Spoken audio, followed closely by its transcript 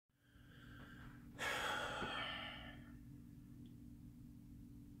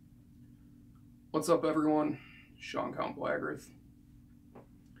What's up, everyone? Sean Count Blagrith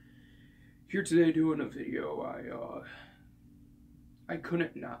here today doing a video. I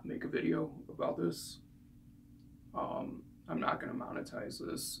couldn't not make a video about this. I'm not going to monetize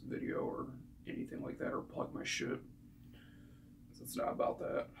this video or anything like that or plug my shit. It's not about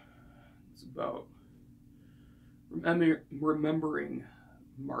that. It's about remembering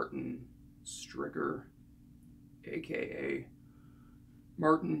Martin Stricker, aka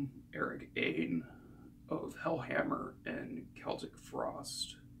Martin Eric Ain of Hellhammer and Celtic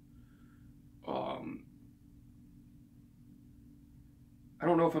Frost. I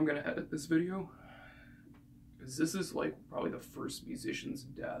don't know if I'm gonna edit this video, because this is like probably the first musician's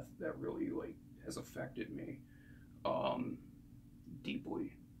death that really like has affected me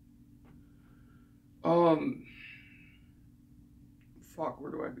deeply. Fuck,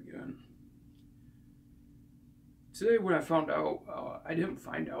 where do I begin? Today when I found out, I didn't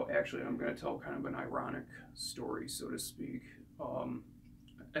find out actually, I'm going to tell kind of an ironic story, so to speak.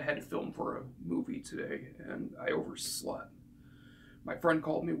 I had to film for a movie today and I overslept. My friend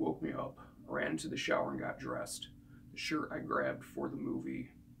called me, woke me up, ran to the shower and got dressed. The shirt I grabbed for the movie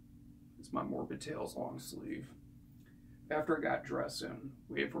is my Morbid Tales long sleeve. After I got dressed and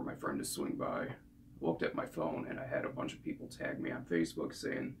waited for my friend to swing by, I looked at my phone and I had a bunch of people tag me on Facebook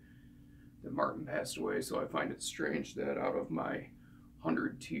saying that Martin passed away, so I find it strange that out of my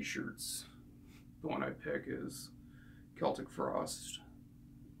 100 t-shirts, the one I pick is Celtic Frost.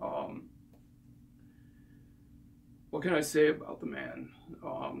 What can I say about the man?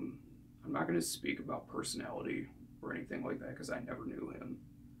 I'm not going to speak about personality or anything like that because I never knew him.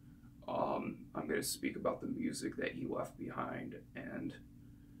 I'm going to speak about the music that he left behind, and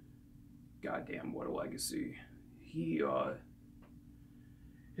goddamn, what a legacy.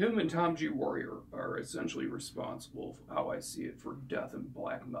 Him and Tom G. Warrior are essentially responsible, how I see it, for death in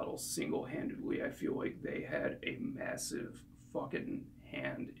black metal single-handedly. I feel like they had a massive fucking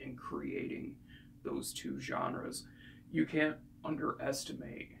hand in creating those two genres. You can't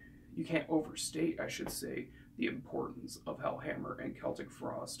underestimate, you can't overstate, I should say, the importance of Hellhammer and Celtic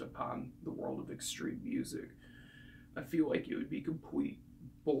Frost upon the world of extreme music. I feel like it would be complete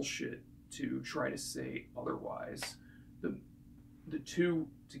bullshit to try to say otherwise. The two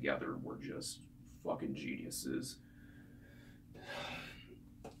together were just fucking geniuses.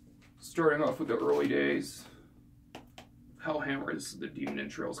 Starting off with the early days, Hellhammer is the Demon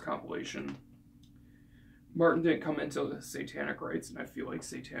Entrails compilation. Martin didn't come into the Satanic Rites, and I feel like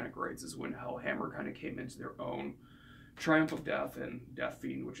Satanic Rites is when Hellhammer kind of came into their own. Triumph of Death and Death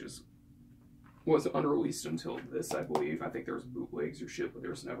Fiend, which was unreleased until this, I believe. I think there was bootlegs or shit, but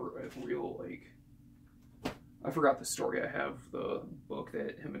there's never a real, like, I forgot the story. I have the book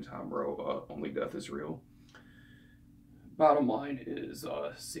that him and Tom wrote, Only Death is Real. Bottom line is,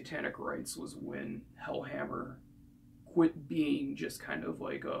 Satanic Rites was when Hellhammer quit being just kind of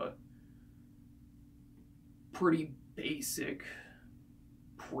like a pretty basic,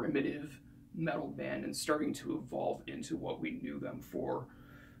 primitive metal band and starting to evolve into what we knew them for.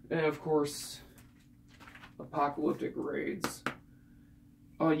 And of course, Apocalyptic Raids.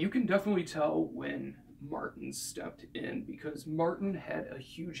 You can definitely tell when Martin stepped in, because Martin had a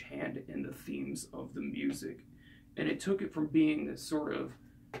huge hand in the themes of the music, and it took it from being this sort of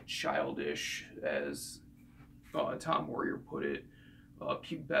childish, as Tom Warrior put it,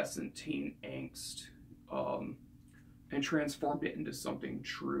 pubescent teen angst, and transformed it into something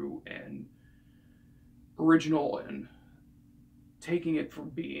true and original, and taking it from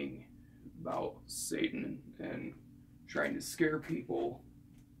being about Satan and trying to scare people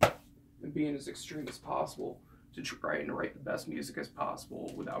and being as extreme as possible to try and write the best music as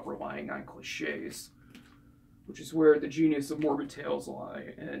possible without relying on cliches, which is where the genius of Morbid Tales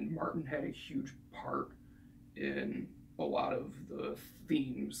lie. And Martin had a huge part in a lot of the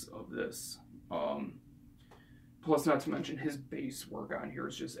themes of this. Plus, not to mention, his bass work on here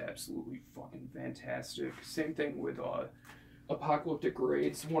is just absolutely fucking fantastic. Same thing with Apocalyptic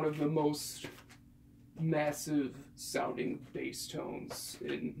Raids, one of the most massive sounding bass tones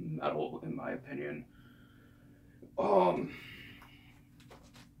in metal, in my opinion. To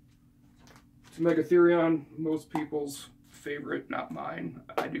Megatherion, most people's favorite, not mine.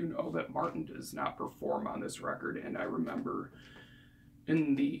 I do know that Martin does not perform on this record, and I remember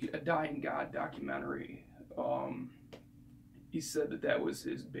in the A Dying God documentary, he said that that was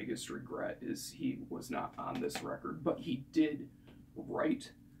his biggest regret, is he was not on this record, but he did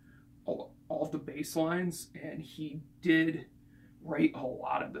write all of the bass lines, and he did write a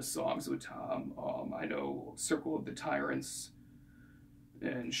lot of the songs with Tom. I know Circle of the Tyrants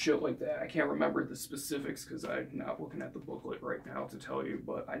and shit like that. I can't remember the specifics because I'm not looking at the booklet right now to tell you,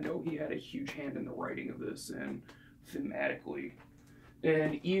 but I know he had a huge hand in the writing of this and thematically.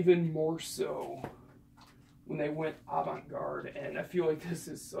 And even more so when they went avant-garde, and I feel like this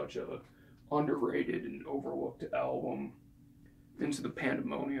is such a underrated and overlooked album. Into the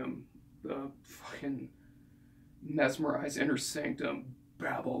Pandemonium, the fucking Mesmerize, Inner Sanctum,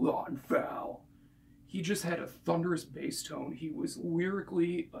 Babylon Fell. He just had a thunderous bass tone. He was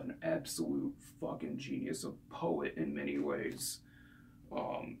lyrically an absolute fucking genius, a poet in many ways.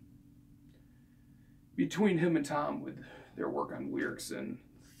 Between him and Tom with their work on lyrics and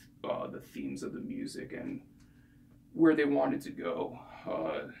the themes of the music and where they wanted to go,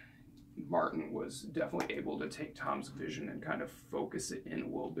 Martin was definitely able to take Tom's vision and kind of focus it in a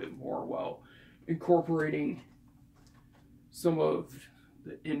little bit more while incorporating some of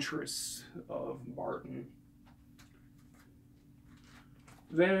the interests of Martin.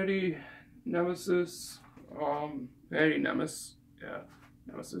 Vanity Nemesis, Vanity Nemesis, yeah,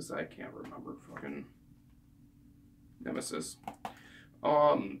 Nemesis, I can't remember, fucking Nemesis.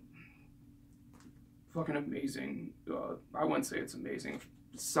 Fucking amazing, I wouldn't say it's amazing,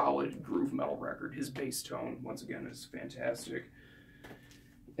 solid groove metal record. His bass tone, once again, is fantastic.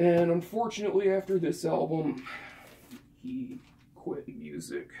 And unfortunately, after this album, he quit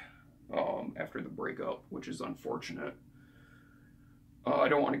music after the breakup, which is unfortunate. I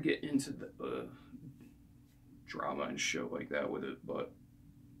don't want to get into the drama and shit like that with it, but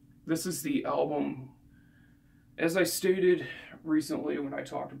this is the album, as I stated recently when I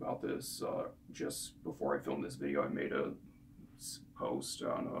talked about this, just before I filmed this video, I made a post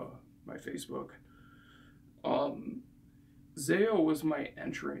on my Facebook. Zao was my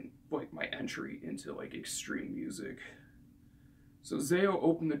entry into like extreme music. So Zao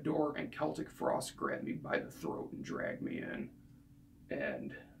opened the door and Celtic Frost grabbed me by the throat and dragged me in.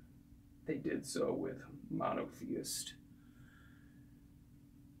 And they did so with Monotheist.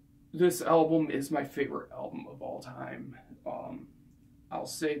 This album is my favorite album of all time. I'll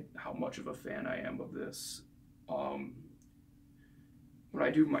say how much of a fan I am of this. When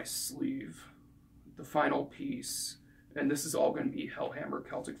I do my sleeve, the final piece, and this is all going to be Hellhammer,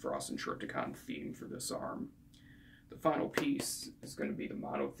 Celtic Frost, and Triptychon theme for this arm. The final piece is going to be the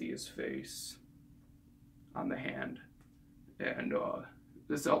Monotheist face on the hand. And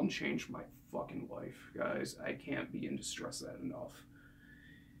this album changed my fucking life, guys. I can't begin to stress that enough.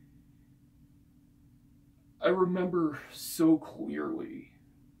 I remember so clearly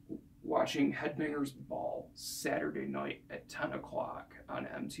watching Headbangers Ball Saturday night at 10 o'clock on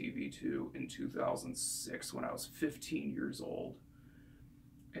MTV2 in 2006 when I was 15 years old,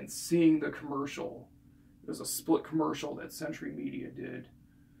 and seeing the commercial. It was a split commercial that Century Media did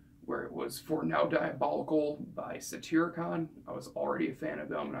where it was For Now Diabolical by Satyricon. I was already a fan of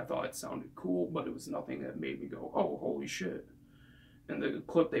them and I thought it sounded cool, but it was nothing that made me go, oh, holy shit. And the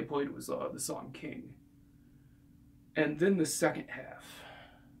clip they played was the song King. And then the second half,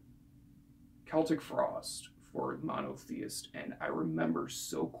 Celtic Frost for Monotheist, and I remember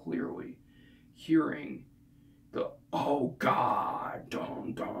so clearly hearing the, oh God,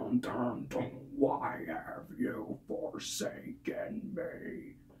 dun dun dun dun, why have you forsaken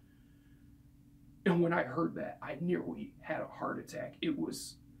me? And when I heard that, I nearly had a heart attack. It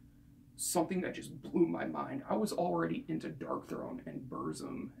was something that just blew my mind. I was already into Darkthrone and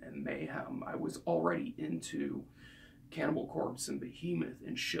Burzum and Mayhem. I was already into Cannibal Corpse and Behemoth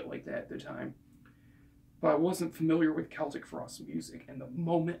and shit like that at the time. But I wasn't familiar with Celtic Frost music, and the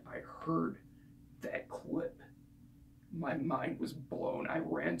moment I heard that clip, my mind was blown. I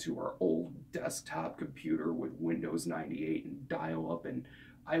ran to our old desktop computer with Windows 98 and dial-up, and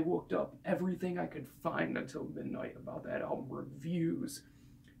I looked up everything I could find until midnight about that album. Reviews,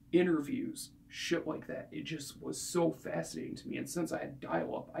 interviews, shit like that. It just was so fascinating to me, and since I had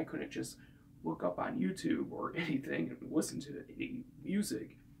dial-up, I couldn't just look up on YouTube or anything and listen to any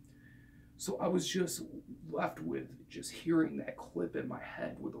music. So I was just left with just hearing that clip in my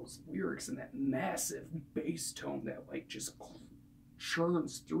head with those lyrics and that massive bass tone that like just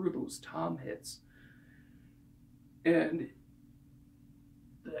churns through those tom hits. And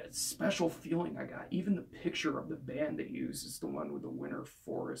that special feeling I got, even the picture of the band they use is the one with the winter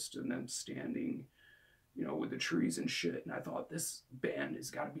forest and them standing, you know, with the trees and shit. And I thought, this band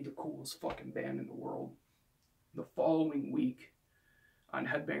has got to be the coolest fucking band in the world. The following week on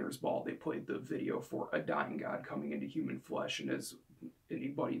Headbangers Ball, they played the video for A Dying God Coming into Human Flesh. And as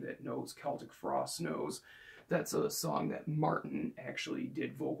anybody that knows Celtic Frost knows, that's a song that Martin actually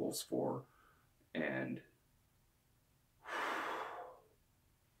did vocals for. And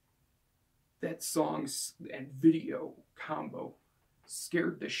that song and video combo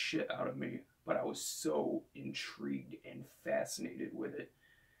scared the shit out of me, but I was so intrigued and fascinated with it.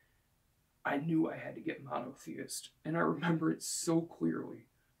 I knew I had to get monotheist, and I remember it so clearly.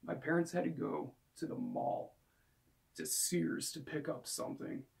 My parents had to go to the mall, to Sears, to pick up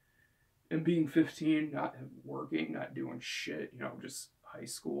something. And being 15, not working, not doing shit, just high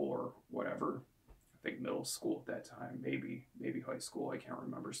school or whatever. I think middle school at that time, maybe high school, I can't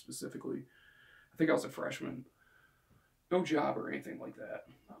remember specifically. I think I was a freshman. No job or anything like that.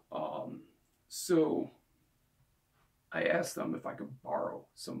 So I asked them if I could borrow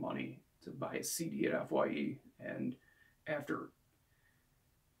some money to buy a CD at FYE, and after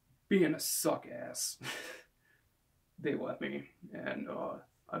being a suck ass, they let me, and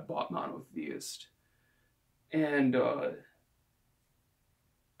I bought Monotheist. And I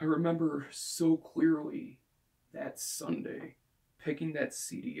remember so clearly that Sunday picking that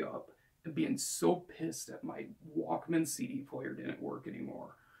CD up and being so pissed that my Walkman CD player didn't work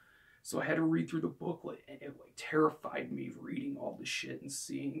anymore. So I had to read through the booklet, and it like terrified me reading all the shit and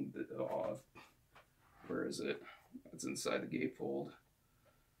seeing the where is it? It's inside the gatefold.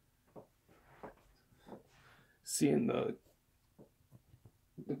 Seeing the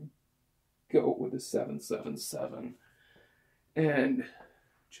goat with the 777, and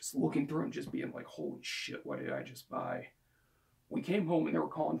just looking through and just being like, holy shit, what did I just buy? We came home and they were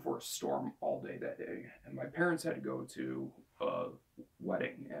calling for a storm all day that day, and my parents had to go to a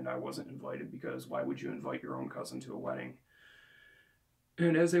wedding, and I wasn't invited because why would you invite your own cousin to a wedding?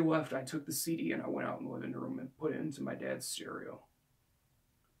 And as they left, I took the CD and I went out in the living room and put it into my dad's stereo,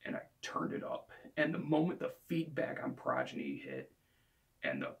 and I turned it up. And the moment the feedback on Progeny hit,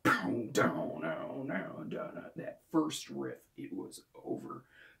 and the that first riff, it was over.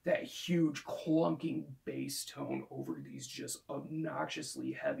 That huge clunking bass tone over these just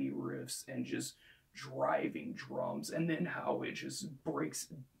obnoxiously heavy riffs and just driving drums, and then how it just breaks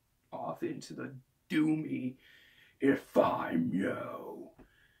off into the doomy "If I'm You."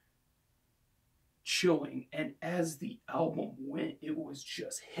 Chilling. And as the album went, it was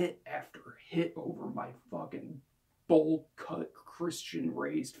just hit after hit over my fucking bowl cut Christian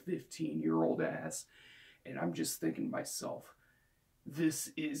raised 15-year-old ass. And I'm just thinking to myself,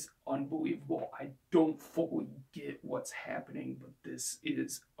 this is unbelievable. I don't fully get what's happening, but this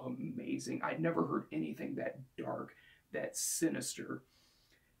is amazing. I'd never heard anything that dark, that sinister.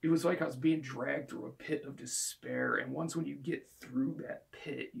 It was like I was being dragged through a pit of despair, and once when you get through that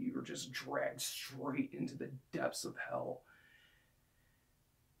pit, you're just dragged straight into the depths of hell.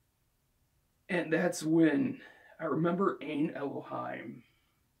 And that's when I remember Ein Elohim.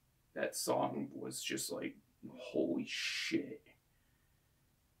 That song was just like, holy shit.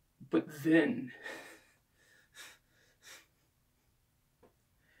 But then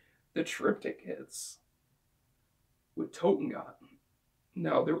the triptych hits with Totengot.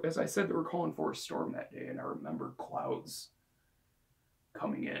 Now, as I said, they were calling for a storm that day, and I remember clouds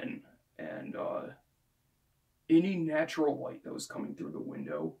coming in, and any natural light that was coming through the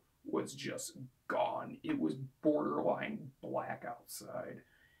window was just gone. It was borderline black outside,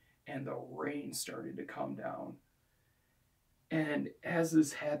 and the rain started to come down. And as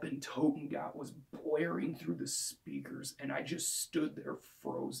this happened, Totengot was blaring through the speakers, and I just stood there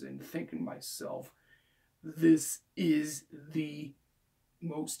frozen, thinking to myself, this is the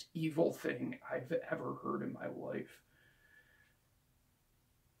most evil thing I've ever heard in my life.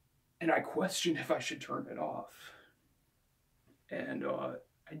 And I questioned if I should turn it off. And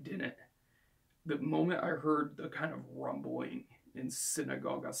I didn't. The moment I heard the kind of rumbling in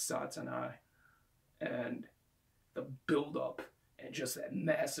Synagoga Satana and the build-up and just that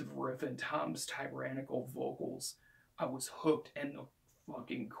massive riff and Tom's tyrannical vocals, I was hooked, and the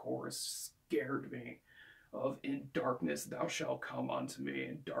fucking chorus scared me. Of in darkness thou shalt come unto me,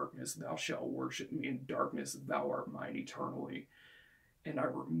 in darkness thou shalt worship me, in darkness thou art mine eternally. And I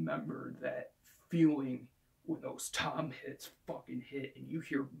remember that feeling when those tom hits fucking hit, and you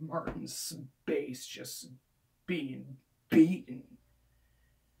hear Martin's bass just being beaten.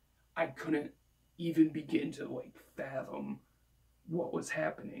 I couldn't even begin to like fathom what was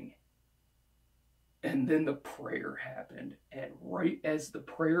happening. And then the prayer happened, and right as the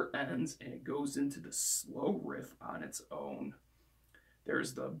prayer ends and it goes into the slow riff on its own,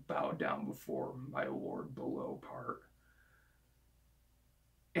 there's the bow down before my Lord below part.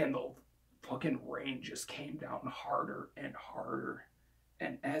 And the fucking rain just came down harder and harder.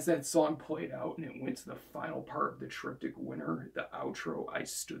 And as that song played out and it went to the final part of the triptych winner, the outro, I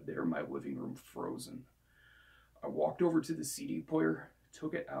stood there in my living room frozen. I walked over to the CD player,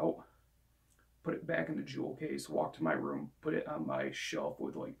 took it out, put it back in the jewel case, walked to my room, put it on my shelf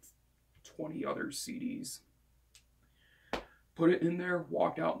with like 20 other CDs, put it in there,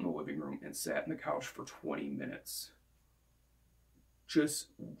 walked out in the living room, and sat in the couch for 20 minutes. Just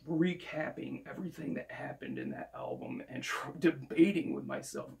recapping everything that happened in that album and debating with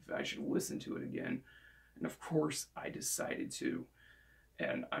myself if I should listen to it again. And of course, I decided to.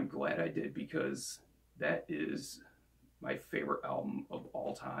 And I'm glad I did, because that is my favorite album of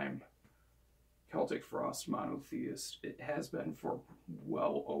all time. Celtic Frost, Monotheist. It has been for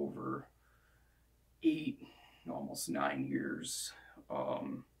well over 8, almost 9 years.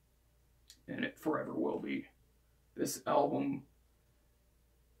 And it forever will be. This album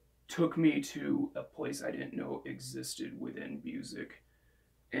took me to a place I didn't know existed within music.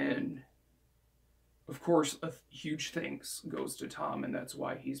 And of course, a huge thanks goes to Tom, and that's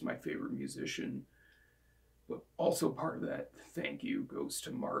why he's my favorite musician. But also part of that thank you goes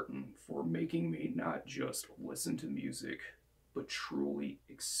to Martin for making me not just listen to music, but truly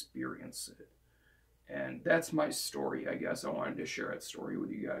experience it. And that's my story, I guess. I wanted to share that story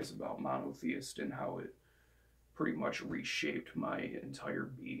with you guys about Monotheist and how it pretty much reshaped my entire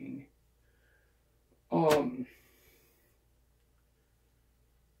being.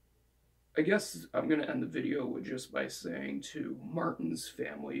 I guess I'm going to end the video with just by saying to Martin's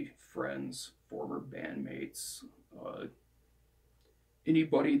family, friends, former bandmates,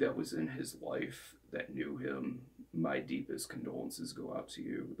 anybody that was in his life that knew him, my deepest condolences go out to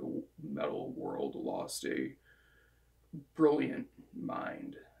you. The metal world lost a brilliant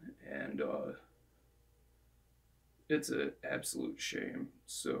mind, and it's an absolute shame.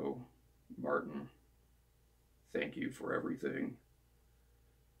 So, Martin, thank you for everything,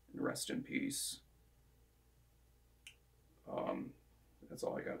 and rest in peace. That's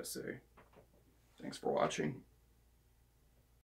all I gotta say. Thanks for watching.